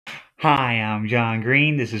Hi, I'm John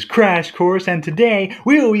Green. This is Crash Course, and today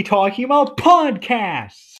we will be talking about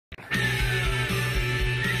podcasts.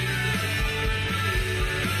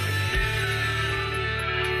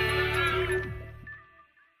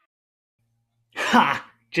 Ha!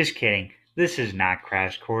 Just kidding. This is not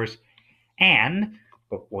Crash Course. And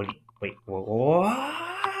wait, what?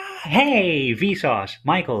 Hey, Vsauce,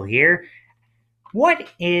 Michael here. What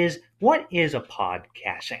is a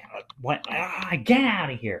podcast? What? Get out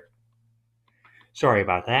of here. Sorry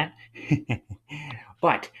about that.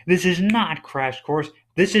 But this is not Crash Course,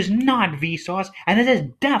 this is not Vsauce, and this is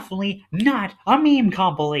definitely not a meme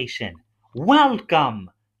compilation.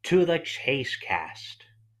 Welcome to the Chasecast.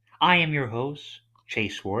 I am your host,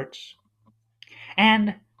 Chase Swartz,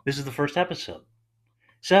 and this is the first episode.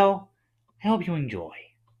 So, I hope you enjoy.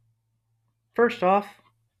 First off,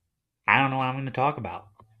 I don't know what I'm going to talk about,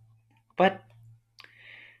 but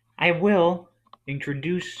I will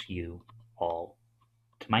introduce you all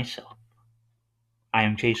to myself. I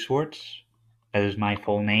am Chase Swartz. That is my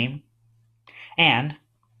full name. And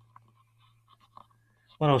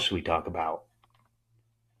what else should we talk about?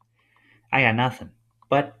 I got nothing.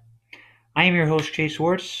 But I am your host, Chase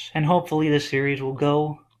Swartz, and hopefully this series will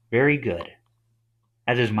go very good.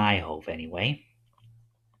 That is my hope, anyway.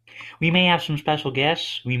 We may have some special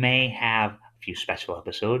guests. We may have a few special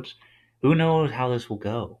episodes. Who knows how this will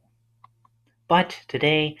go? But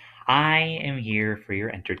today, I am here for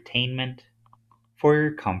your entertainment, for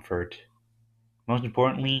your comfort, most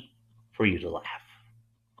importantly, for you to laugh.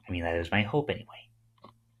 I mean, that is my hope, anyway.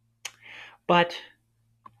 But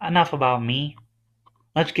enough about me.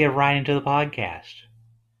 Let's get right into the podcast.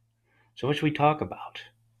 So what should we talk about?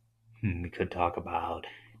 We could talk about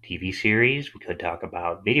TV series, we could talk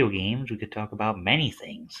about video games, we could talk about many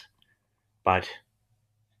things. But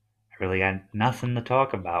I really got nothing to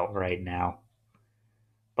talk about right now.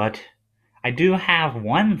 But I do have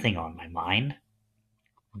one thing on my mind.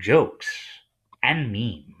 Jokes and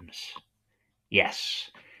memes. Yes,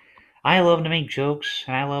 I love to make jokes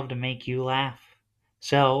and I love to make you laugh.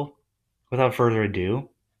 So, without further ado,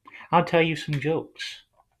 I'll tell you some jokes.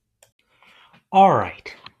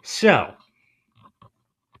 Alright, so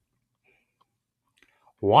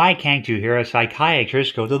why can't you hear a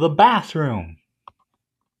psychiatrist go to the bathroom?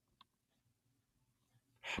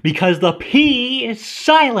 Because the P is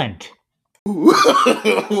silent. No.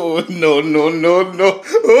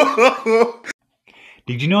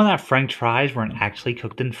 Did you know that French fries weren't actually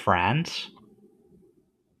cooked in France?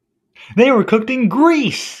 They were cooked in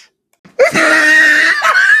Greece.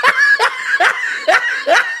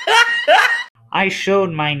 I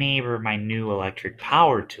showed my neighbor my new electric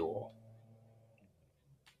power tool.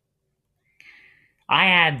 I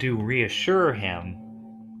had to reassure him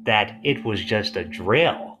that it was just a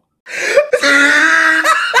drill.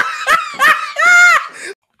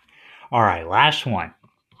 Alright, last one.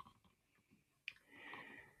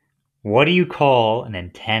 What do you call an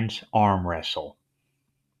intense arm wrestle?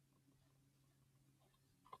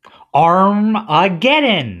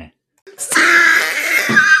 Armageddon!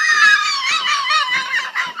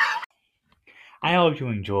 I hope you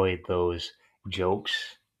enjoyed those jokes.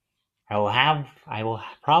 I will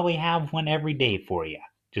probably have one every day for you,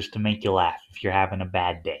 just to make you laugh if you're having a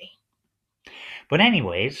bad day. But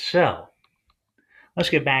anyways, so let's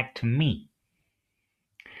get back to me.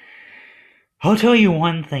 I'll tell you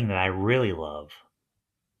one thing that I really love.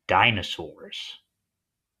 Dinosaurs.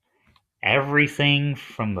 Everything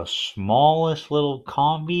from the smallest little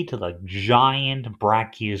combi to the giant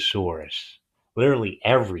Brachiosaurus. Literally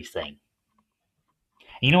everything.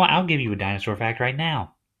 You know what? I'll give you a dinosaur fact right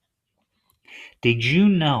now. Did you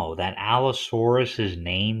know that Allosaurus's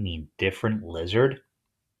name means different lizard?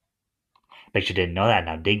 Bet you didn't know that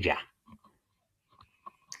now, did ya?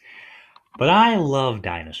 But I love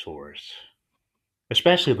dinosaurs.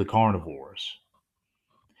 Especially the carnivores.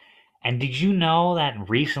 And did you know that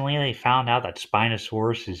recently they found out that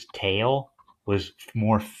Spinosaurus's tail was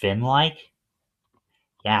more fin-like?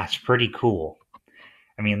 Yeah, it's pretty cool.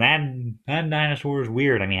 I mean, that dinosaur is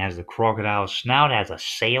weird. I mean, it has the crocodile snout, it has a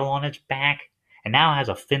sail on its back, and now it has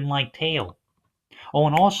a fin-like tail. Oh,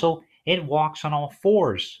 and also, it walks on all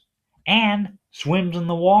fours and swims in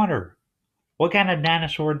the water. What kind of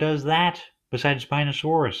dinosaur does that besides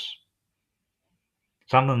Spinosaurus?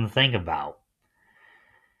 Something to think about.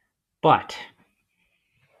 But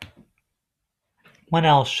what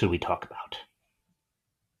else should we talk about?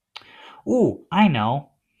 Ooh, I know.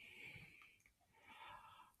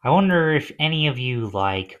 I wonder if any of you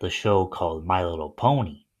like the show called My Little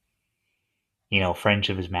Pony. You know,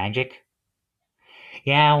 Friendship is Magic?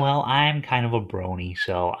 Yeah, well, I'm kind of a brony,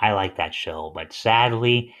 so I like that show, but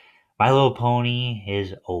sadly, My Little Pony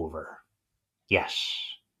is over. Yes.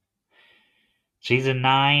 Season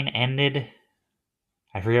 9 ended.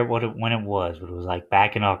 I forget when it was, but it was like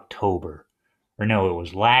back in October. Or no, it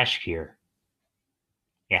was last year.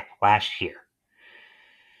 Yeah, last year.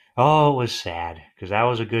 Oh, it was sad, because that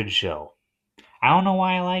was a good show. I don't know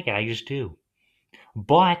why I like it, I just do.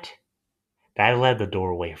 But that led the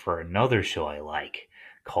doorway for another show I like,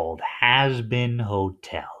 called Has-Been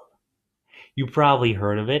Hotel. You probably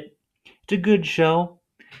heard of it. It's a good show.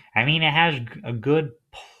 I mean, it has a good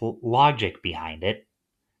logic behind it.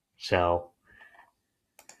 So,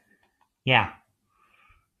 yeah.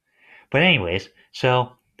 But anyways,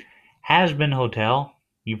 so Has-Been Hotel,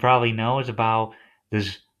 you probably know, is about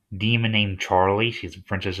this demon named Charlie. She's the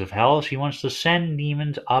princess of hell. She wants to send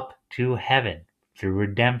demons up to heaven through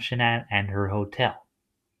redemption and her hotel.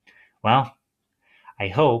 Well, I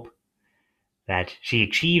hope that she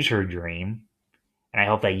achieves her dream, and I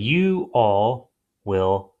hope that you all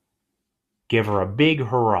will give her a big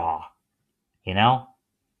hurrah, you know?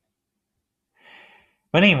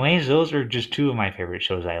 But anyways, those are just two of my favorite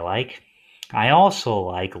shows I like. I also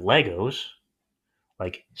like Legos,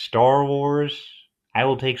 like Star Wars. I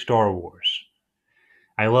will take Star Wars.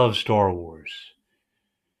 I love Star Wars.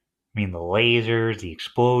 I mean, the lasers, the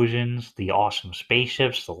explosions, the awesome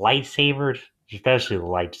spaceships, the lightsabers, especially the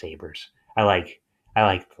lightsabers. I like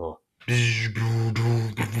the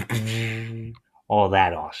all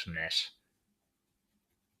that awesomeness.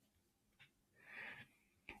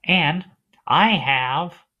 And I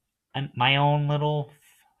have my own little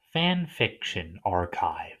fan fiction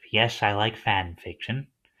archive. Yes, I like fan fiction.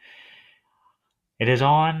 It is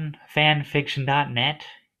on fanfiction.net.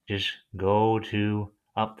 Just go to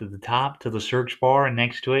up to the top to the search bar, and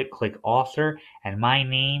next to it, click author, and my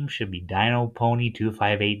name should be Dino Pony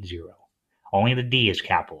 2580. Only the D is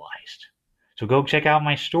capitalized. So go check out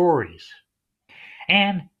my stories.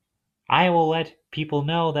 And I will let people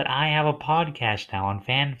know that I have a podcast now on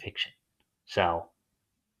fanfiction. So,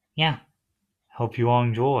 yeah, hope you all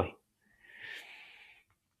enjoy.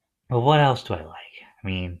 But what else do I like? I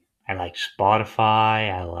mean, I like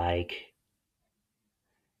Spotify, I like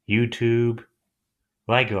YouTube.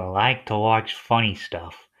 I like to watch funny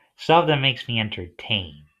stuff. Stuff that makes me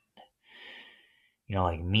entertained. You know,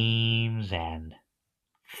 like memes and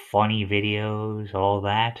funny videos, all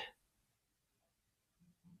that.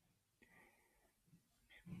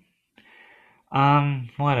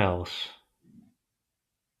 What else?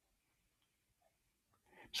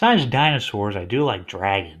 Besides dinosaurs, I do like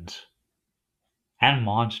dragons. And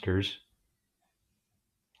monsters.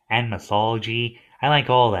 And mythology. I like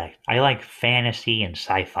all that. I like fantasy and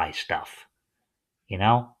sci-fi stuff. You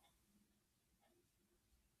know?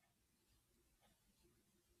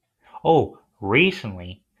 Oh,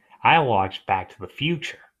 recently, I watched Back to the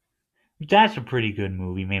Future. That's a pretty good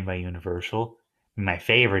movie made by Universal. My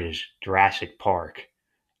favorite is Jurassic Park,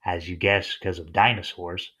 as you guess, because of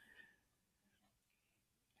dinosaurs.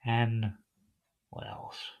 And what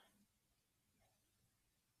else?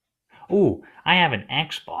 Ooh, I have an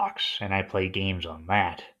Xbox, and I play games on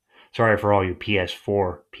that. Sorry for all you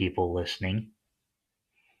PS4 people listening.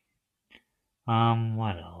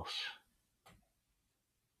 What else?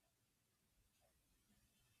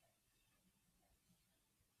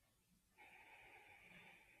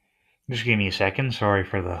 Just give me a second. Sorry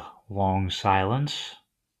for the long silence.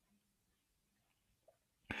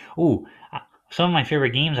 Ooh, some of my favorite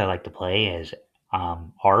games I like to play is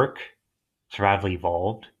Ark, Survival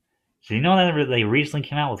Evolved. So you know that they recently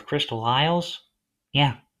came out with Crystal Isles?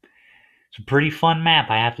 Yeah, it's a pretty fun map,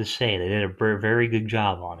 I have to say. They did a very good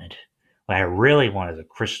job on it. What I really want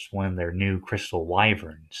is one of their new Crystal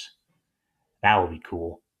Wyverns. That would be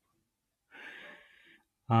cool.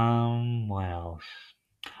 What else?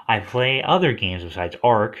 I play other games besides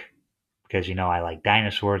Ark because you know I like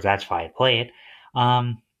dinosaurs. That's why I play it.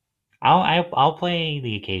 Um, I'll play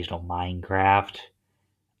the occasional Minecraft.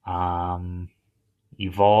 Um,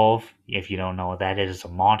 Evolve. If you don't know what that is, it's a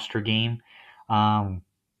monster game. Um,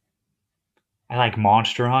 I like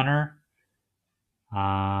Monster Hunter.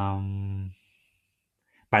 Um,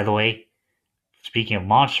 by the way, speaking of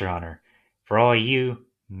Monster Hunter, for all of you,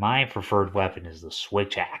 my preferred weapon is the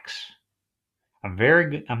Switch Axe. I'm very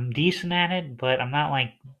good. I'm decent at it, but I'm not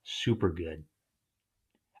like super good.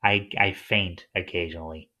 I faint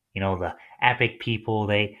occasionally. You know, the epic people,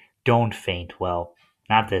 they don't faint. Well,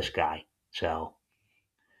 not this guy. So,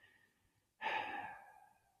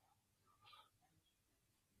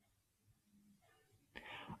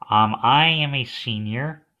 I am a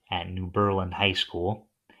senior at New Berlin High School.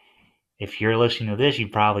 If you're listening to this,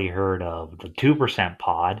 you've probably heard of the 2%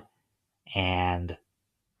 Pod and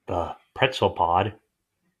the Pretzel Pod.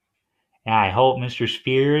 And I hope Mr.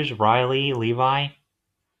 Spears, Riley, Levi,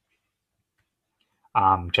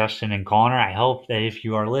 Justin, and Connor, I hope that if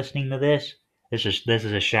you are listening to this, this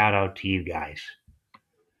is a shout out to you guys.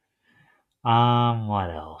 What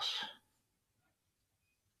else?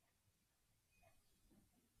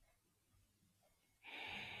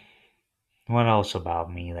 What else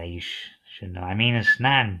about me that you should know? I mean, it's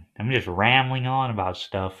not. I'm just rambling on about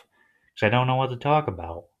stuff because I don't know what to talk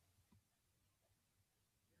about.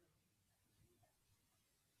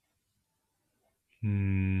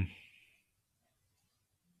 Hmm.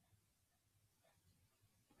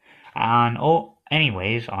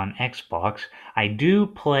 Anyways, on Xbox, I do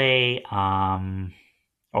play Overwatch,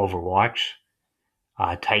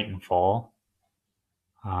 Titanfall.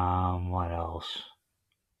 What else?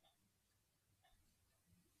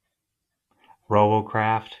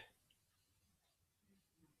 Robocraft,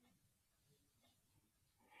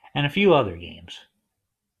 and a few other games.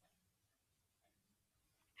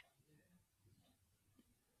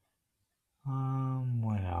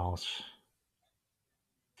 What else?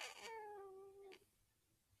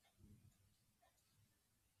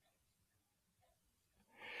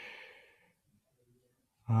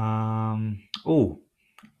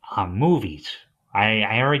 Oh, movies.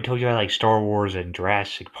 I already told you I like Star Wars and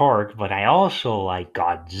Jurassic Park, but I also like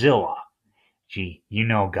Godzilla. Gee, you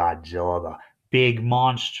know Godzilla, the big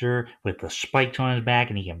monster with the spikes on his back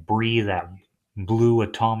and he can breathe that blue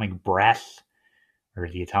atomic breath, or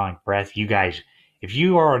the atomic breath. You guys, if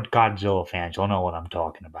you are Godzilla fans, you'll know what I'm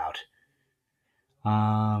talking about.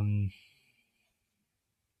 Um,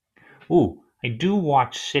 I do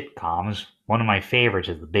watch sitcoms. One of my favorites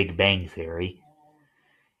is The Big Bang Theory.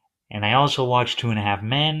 And I also watch Two and a Half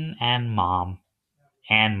Men and Mom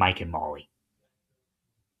and Mike and Molly.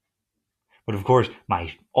 But of course,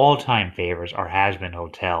 my all time favorites are Hazbin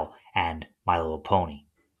Hotel and My Little Pony.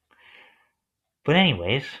 But,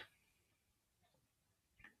 anyways,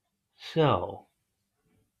 so.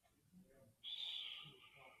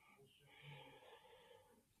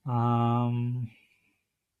 Um,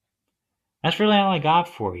 that's really all I got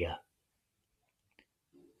for you.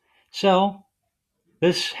 So,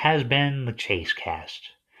 this has been the Chase Cast.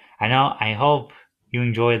 I hope you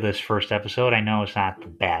enjoyed this first episode. I know it's not the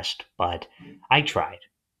best, but I tried.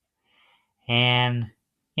 And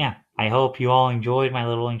yeah, I hope you all enjoyed my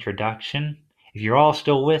little introduction. If you're all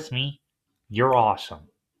still with me, you're awesome.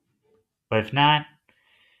 But if not,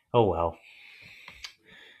 oh well.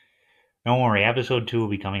 Don't worry, episode 2 will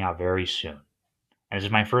be coming out very soon. And this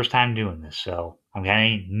is my first time doing this, so I'm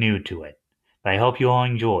kind of new to it. But I hope you all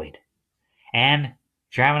enjoyed. And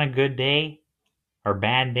if you're having a good day or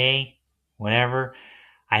bad day, whatever,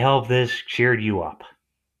 I hope this cheered you up.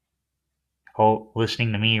 Hope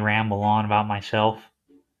listening to me ramble on about myself.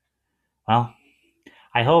 Well,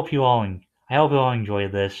 I hope you all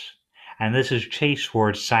enjoyed this. And this is Chase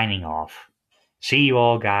Swords signing off. See you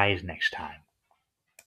all guys next time.